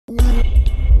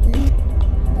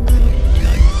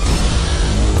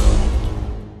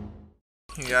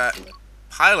got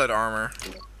pilot armor.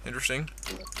 Interesting.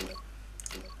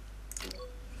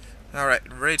 Alright,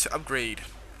 ready to upgrade.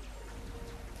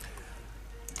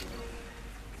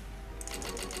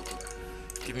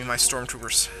 Give me my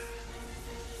stormtroopers.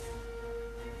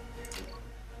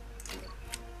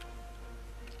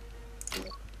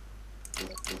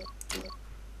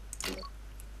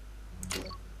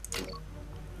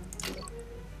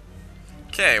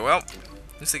 Okay, well,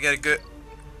 at least I get a good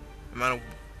amount of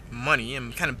money.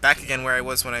 I'm kind of back again where I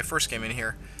was when I first came in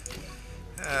here.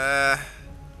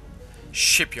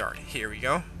 Shipyard. Here we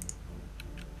go.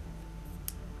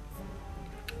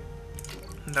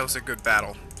 That was a good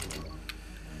battle.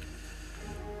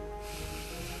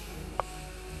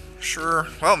 Sure.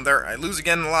 Well, there I lose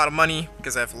again a lot of money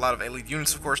because I have a lot of elite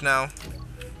units, of course, now.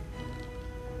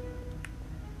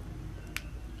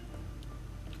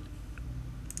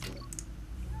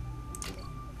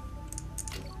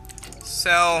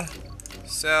 Sell.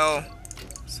 Sell.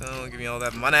 Sell. Give me all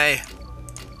that money.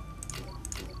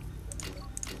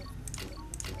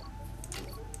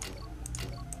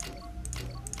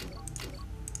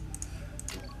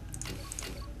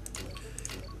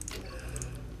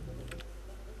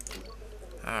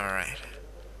 Alright.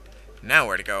 Now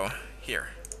where to go? Here.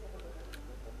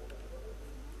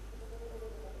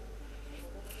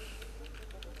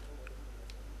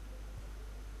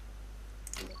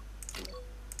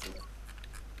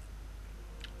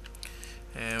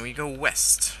 And we go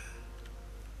west.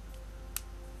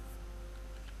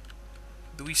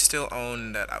 Do we still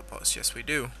own that outpost? Yes, we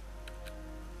do.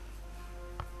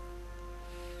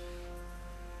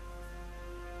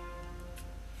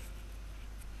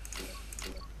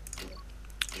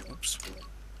 Oops.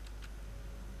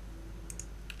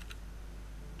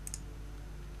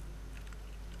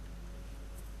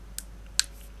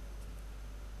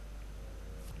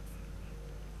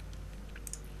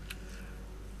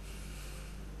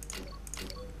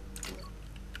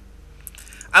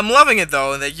 I'm loving it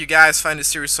though that you guys find this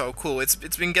series so cool. It's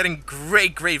been getting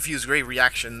great views, great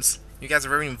reactions. You guys are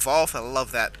very involved. I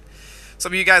love that.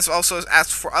 Some of you guys also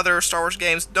asked for other Star Wars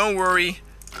games. Don't worry,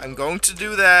 I'm going to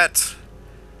do that.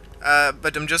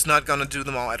 But I'm just not gonna do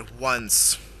them all at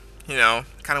once. You know,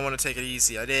 kind of want to take it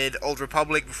easy. I did Old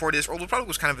Republic before this. Old Republic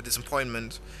was kind of a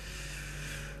disappointment.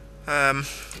 Now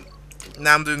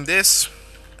I'm doing this.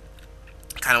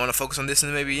 Kind of want to focus on this,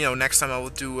 and maybe, you know, next time I will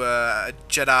do a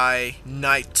Jedi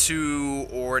Knight 2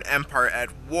 or an Empire at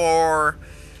War.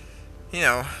 You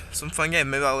know, some fun game.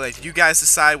 Maybe I'll let you guys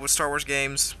decide what Star Wars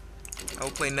games I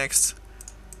will play next.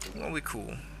 That'll be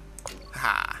cool.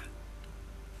 Ha.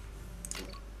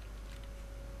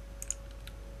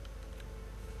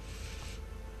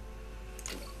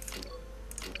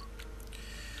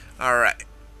 Alright.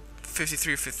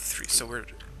 53. So we're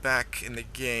back in the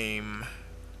game.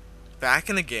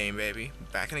 Back in the game, baby.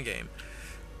 Back in the game.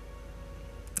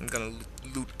 I'm gonna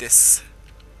loot this.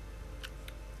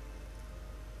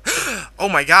 Oh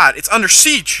my god, it's under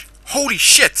siege! Holy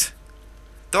shit!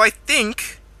 Though I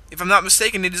think, if I'm not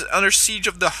mistaken, it is under siege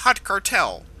of the Hutt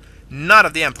Cartel, not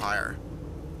of the Empire.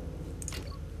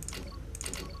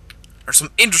 There's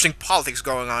some interesting politics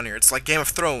going on here. It's like Game of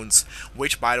Thrones,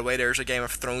 which, by the way, there's a Game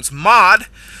of Thrones mod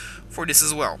for this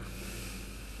as well.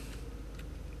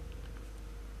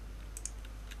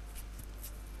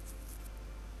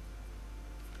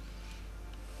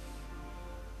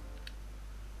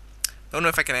 Don't know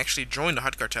if I can actually join the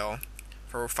Hutt Cartel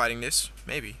for fighting this.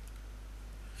 Maybe.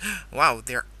 Wow,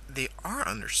 they are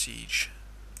under siege,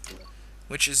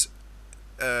 which is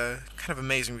kind of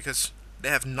amazing because they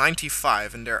have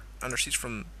 95 and they're under siege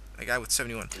from a guy with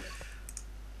 71. Do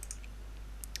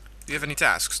you have any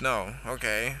tasks? No.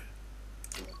 Okay.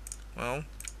 Well.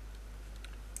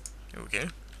 Okay.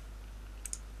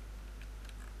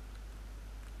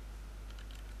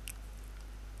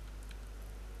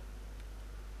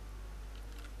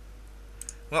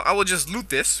 Well, I will just loot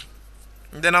this,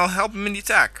 and then I'll help him in the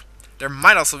attack. There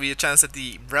might also be a chance that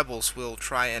the rebels will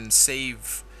try and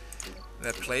save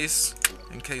that place,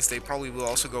 in case they probably will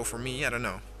also go for me. I don't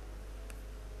know.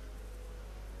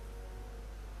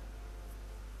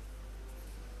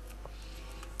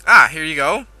 Ah, here you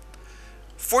go.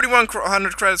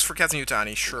 4,100 credits for Captain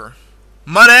Yutani, sure.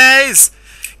 Monies!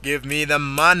 Give me the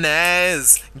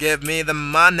monies! Give me the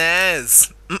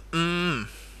monies!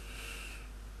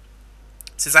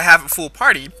 Since I have a full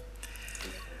party,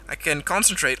 I can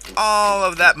concentrate all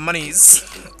of that monies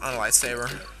on a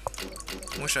lightsaber,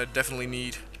 which I definitely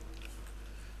need.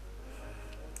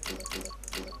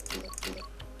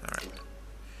 Alright.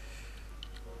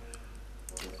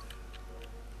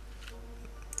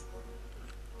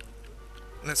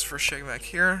 Let's first check back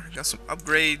here. Got some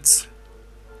upgrades.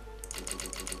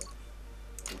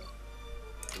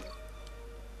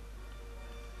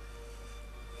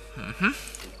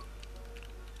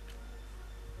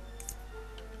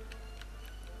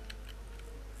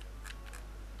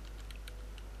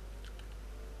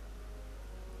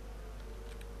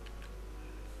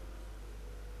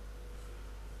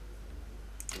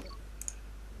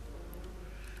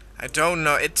 I don't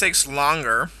know. It takes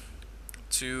longer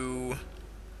to...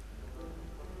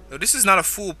 No, this is not a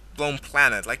full-blown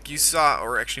planet like you saw,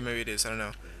 or actually maybe it is, I don't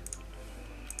know.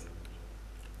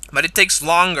 But it takes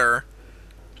longer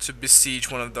to besiege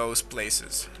one of those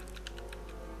places.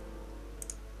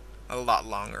 A lot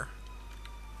longer.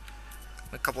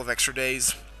 A couple of extra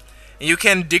days. And you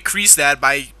can decrease that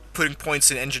by putting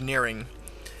points in engineering.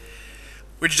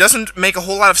 Which doesn't make a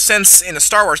whole lot of sense in a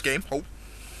Star Wars game. Oh.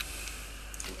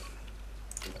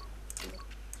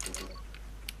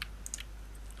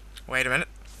 Wait a minute.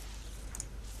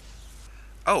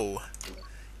 Oh.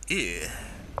 Ew.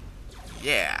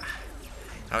 Yeah.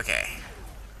 Okay.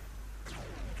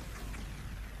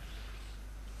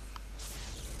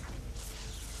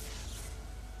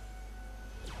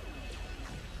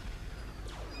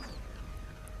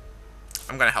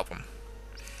 I'm gonna help him.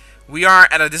 We are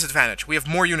at a disadvantage. We have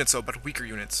more units though, but weaker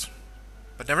units.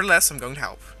 But nevertheless, I'm going to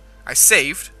help. I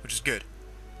saved, which is good.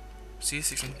 See,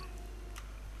 16.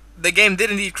 The game did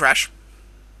indeed crash.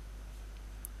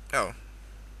 Oh.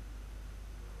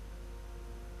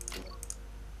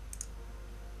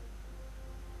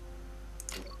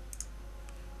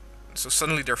 So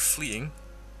suddenly they're fleeing.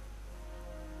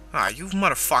 Ah, you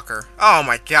motherfucker. Oh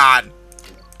my god.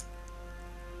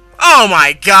 Oh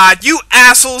my god, you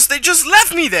assholes! They just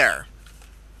left me there!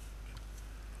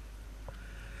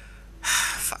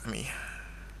 Fuck me.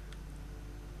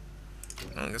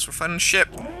 I guess we're fighting a ship.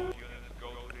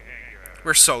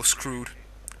 We're so screwed.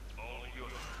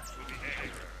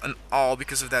 And all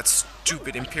because of that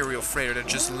stupid Imperial freighter that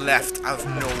just left out of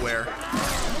nowhere.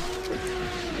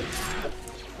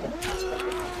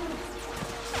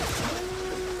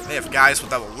 They have guys with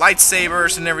double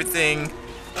lightsabers and everything.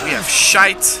 We have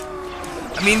shite.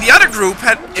 I mean, the other group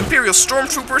had Imperial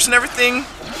stormtroopers and everything.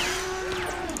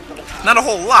 Not a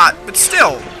whole lot, but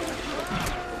still.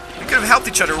 They could have helped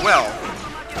each other well.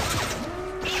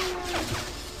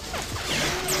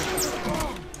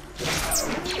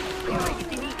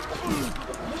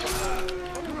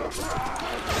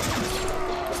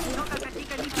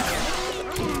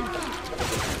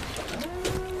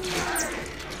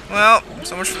 Well,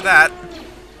 so much for that.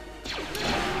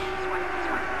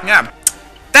 Yeah.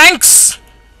 Thanks!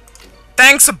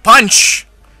 Thanks a bunch!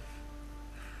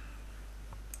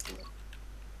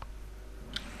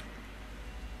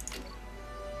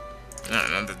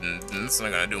 No, that's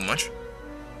not gonna do much.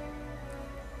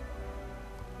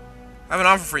 I have an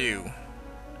offer for you.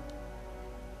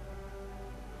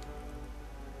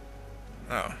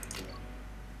 Oh.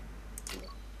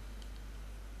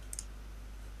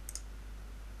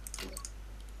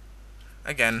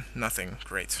 Again, nothing.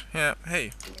 Great. Yeah,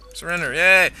 hey. Surrender.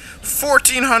 Yay!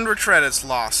 1,400 credits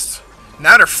lost.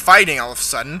 Now they're fighting all of a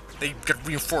sudden. They get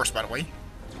reinforced, by the way.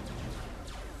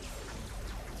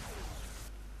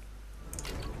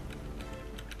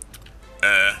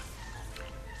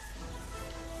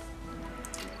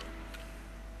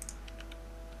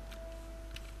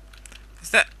 Is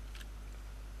that...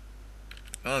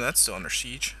 Oh, that's still under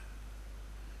siege.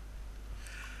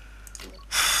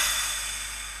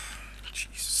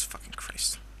 Jesus fucking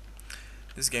Christ.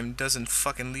 This game doesn't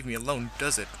fucking leave me alone,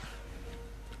 does it?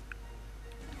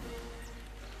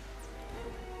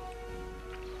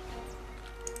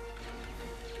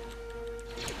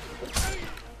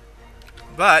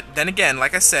 But, then again,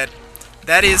 like I said,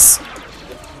 that is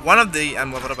one of the,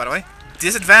 I'm leveled up by the way,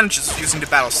 disadvantages of using the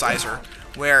battle sizer,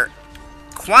 where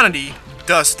quantity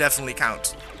does definitely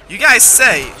count. You guys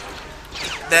say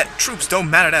that troops don't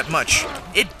matter that much.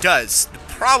 It does. The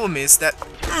problem is that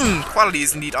quality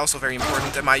is indeed also very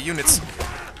important, and my units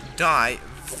die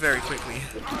very quickly.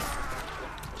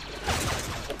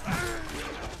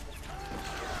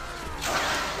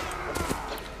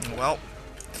 Well,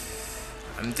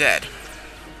 I'm dead.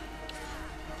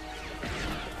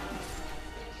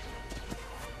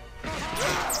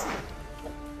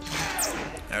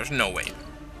 There's no way.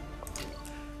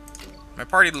 My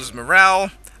party loses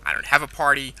morale. I don't have a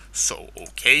party, so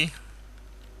okay.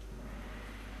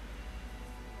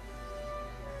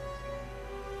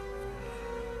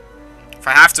 If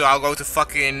I have to, I'll go to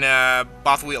fucking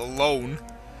Bothwell alone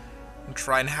and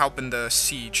try and help in the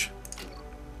siege.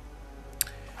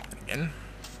 Again.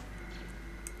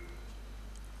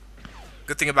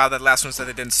 Good thing about that last one is that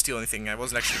I didn't steal anything. I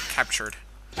wasn't actually captured.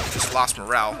 Just lost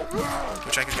morale,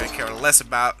 which I could care less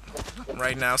about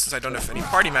right now since I don't have any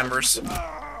party members.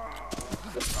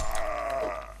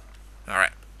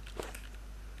 Alright.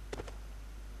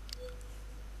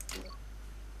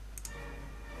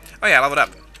 Oh yeah, leveled up.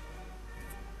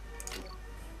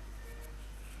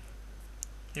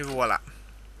 Et voila.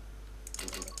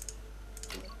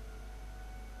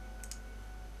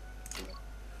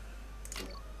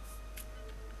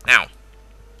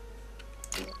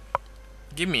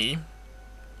 Gimme.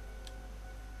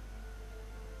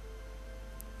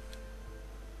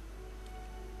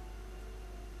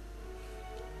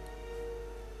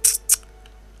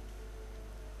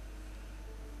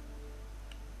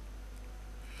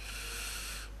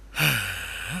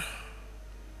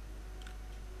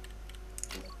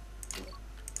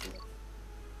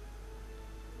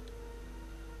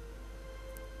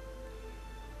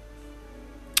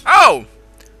 Oh!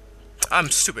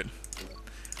 I'm stupid.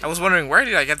 I was wondering where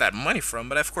did I get that money from,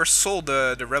 but I of course sold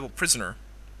the rebel prisoner.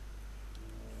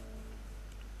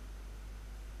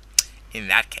 In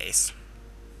that case.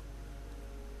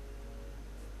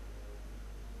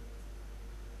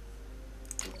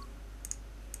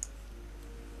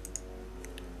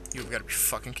 You've got to be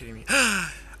fucking kidding me.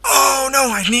 Oh no,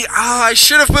 I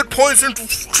should have put points into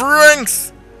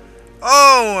strength!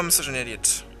 Oh, I'm such an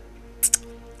idiot.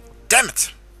 Damn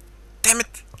it! Damn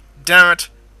it! Damn it!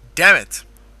 Damn it!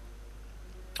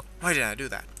 Why did I do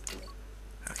that?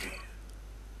 Okay.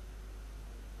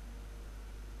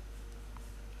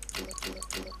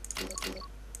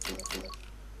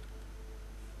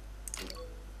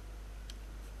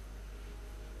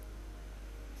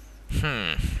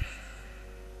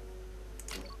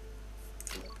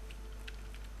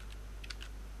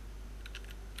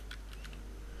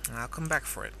 I'll come back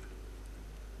for it.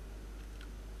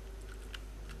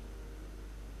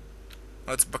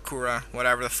 Oh, it's Bakura,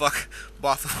 whatever the fuck.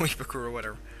 Bothawui Bakura,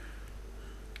 whatever.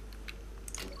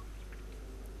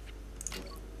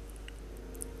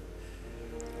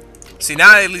 See,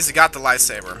 now at least I got the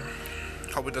lightsaber.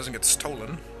 Hope it doesn't get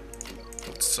stolen. That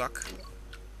would suck.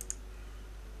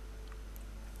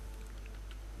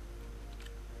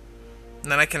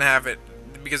 And then I can have it,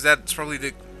 because that's probably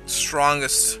the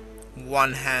strongest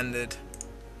one-handed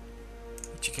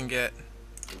that you can get.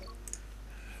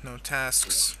 No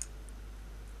tasks.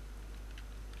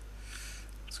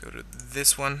 Let's go to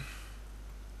this one.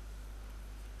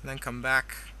 And then come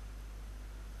back.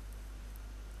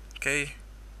 Okay.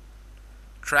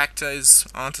 Tracta is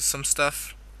onto some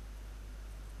stuff.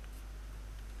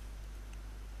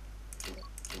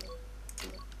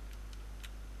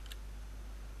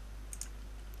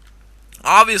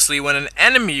 Obviously, when an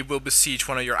enemy will besiege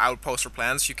one of your outposts or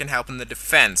plants, you can help in the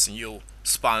defense, and you'll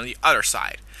spawn on the other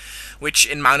side. Which,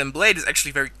 in Mount and Blade, is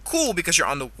actually very cool because you're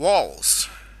on the walls.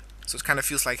 So it kind of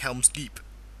feels like Helm's Deep.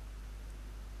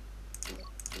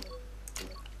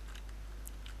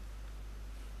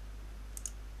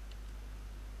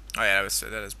 Oh yeah,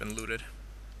 that has been looted.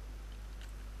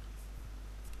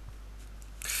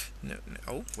 No,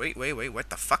 oh, wait, what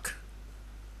the fuck?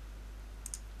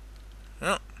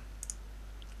 Oh.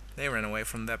 They ran away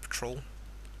from that patrol.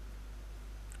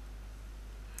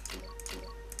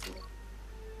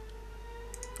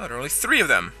 Oh, there are only 3 of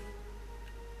them.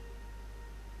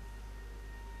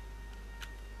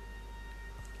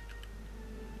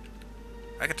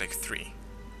 I could take 3.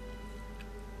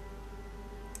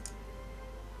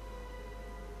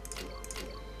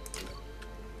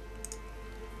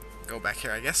 Go back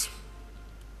here, I guess.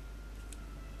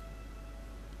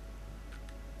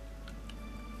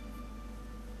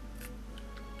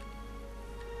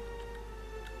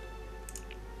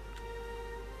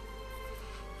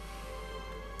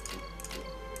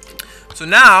 So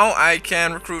now I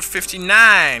can recruit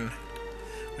 59,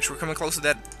 which we're coming close to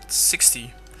that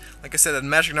 60. Like I said, that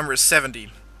magic number is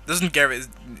 70.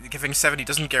 Giving 70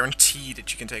 doesn't guarantee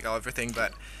that you can take everything,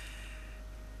 but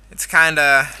it's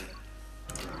kinda.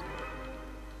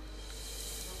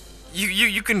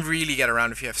 You can really get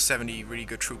around if you have 70 really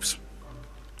good troops.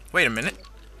 Wait a minute.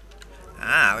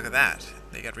 Ah, look at that.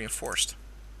 They got reinforced.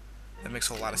 That makes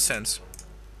a lot of sense.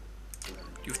 Do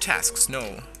you have tasks?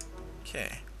 No.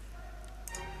 Okay.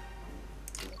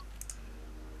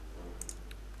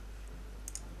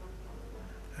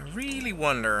 I really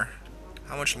wonder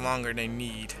how much longer they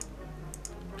need.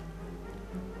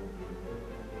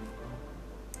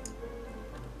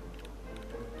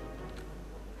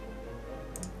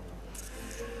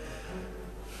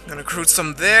 I'm gonna recruit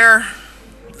some there,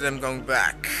 then I'm going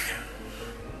back.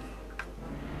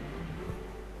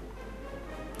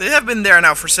 They have been there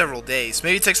now for several days.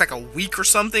 Maybe it takes like a week or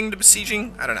something to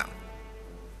besieging? I don't know.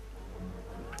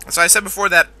 So I said before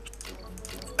that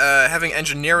having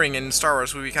engineering in Star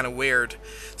Wars would be kind of weird,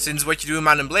 since what you do in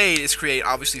Mount and Blade is create,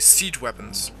 obviously, siege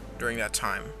weapons during that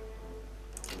time.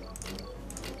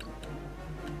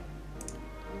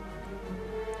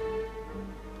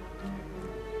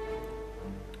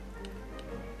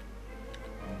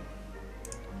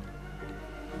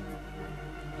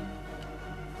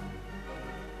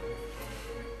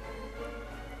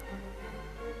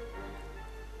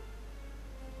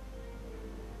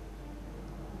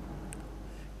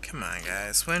 Come on,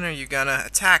 guys. When are you gonna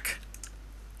attack?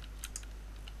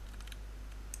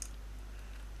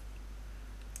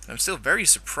 I'm still very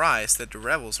surprised that the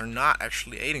rebels are not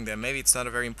actually aiding them. Maybe it's not a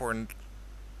very important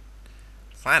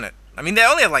planet. I mean, they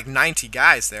only have like 90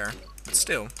 guys there, but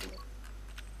still.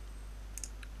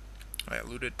 Alright,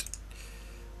 looted.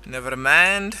 Never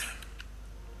mind.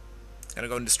 Gotta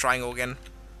go in this triangle again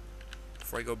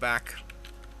before I go back.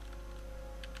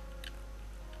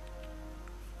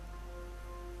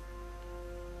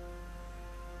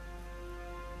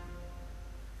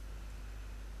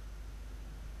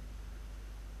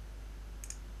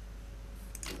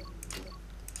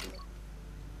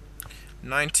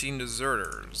 "19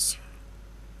 deserters."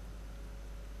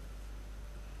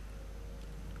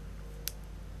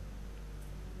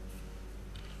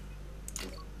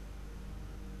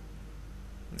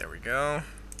 There we go.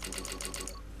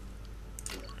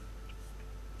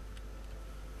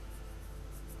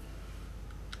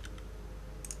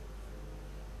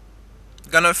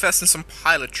 Gonna invest in some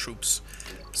pilot troops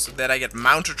so that I get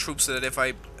mounted troops, so that if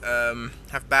I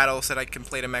have battles, that I can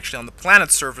play them actually on the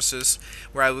planet surfaces,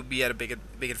 where I would be at a big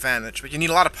advantage. But you need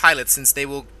a lot of pilots, since they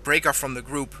will break off from the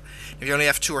group. If you only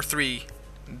have 2 or 3,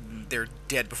 they're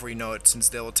dead before you know it, since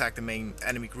they'll attack the main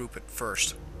enemy group at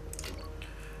first.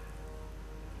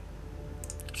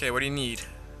 Okay, what do you need?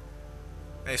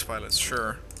 Ace pilots,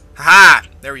 sure. Haha!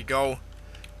 There we go.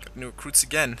 Got new recruits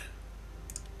again.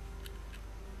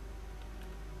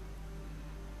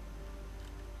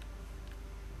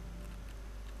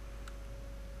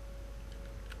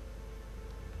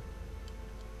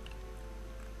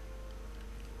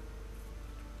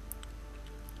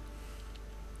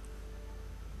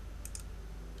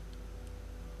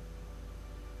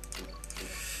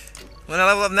 When I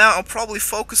level up now, I'll probably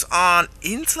focus on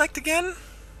intellect again.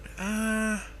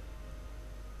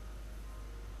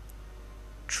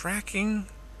 Tracking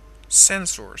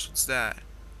sensors. What's that?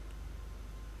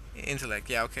 Intellect.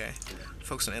 Yeah, okay.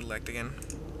 Focus on intellect again.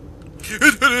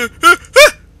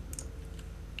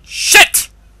 Shit!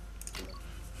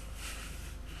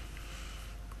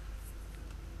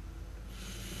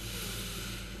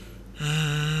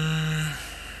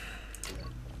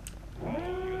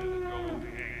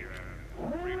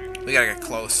 We gotta get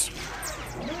close.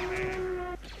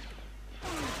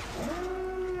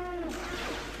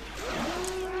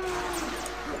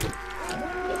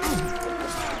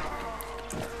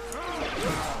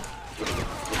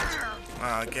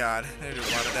 Oh god, they do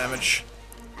a lot of damage.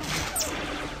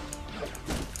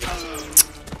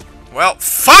 Well,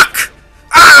 fuck!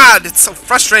 Ah, it's so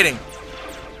frustrating.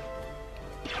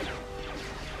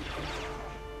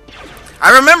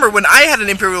 I remember when I had an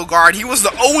Imperial Guard, he was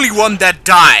the only one that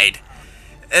died.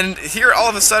 And here, all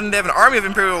of a sudden, they have an army of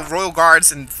Imperial Royal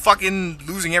Guards and fucking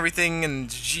losing everything, and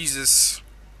Jesus.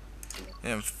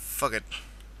 Yeah, fuck it.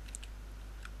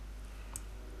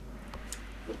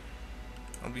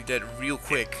 I'll be dead real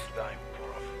quick,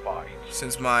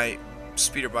 since my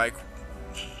speeder bike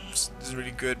isn't really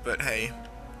good, but hey.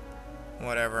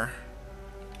 Whatever.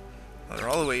 Oh, they're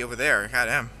all the way over there,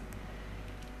 goddamn.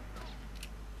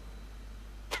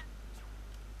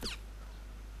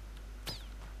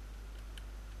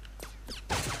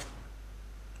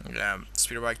 Yeah,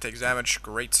 speeder bike takes damage.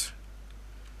 Great.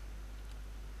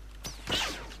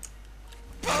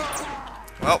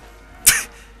 Well.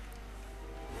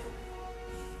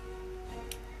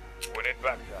 We need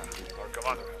back there. Our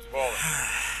commander has fallen.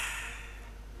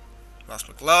 Lost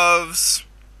my gloves.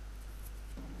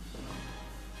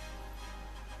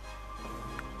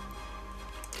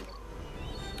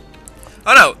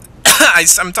 Oh no!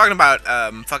 I'm talking about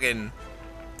fucking.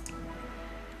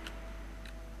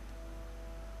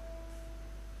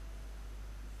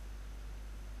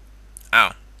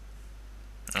 Oh.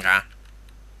 Okay.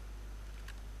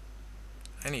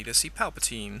 I need to see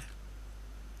Palpatine.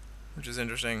 Which is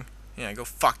interesting. Yeah, go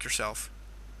fuck yourself.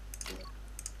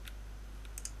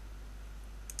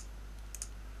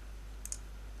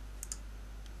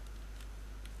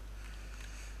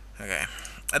 Okay.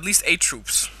 At least 8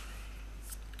 troops.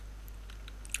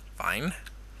 Fine.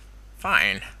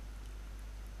 Fine.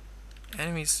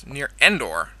 Enemies near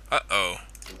Endor. Uh-oh.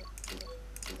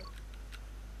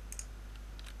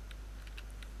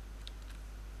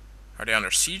 Are they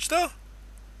under siege, though?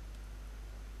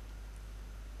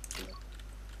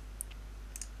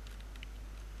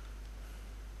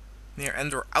 Near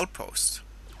Endor Outpost.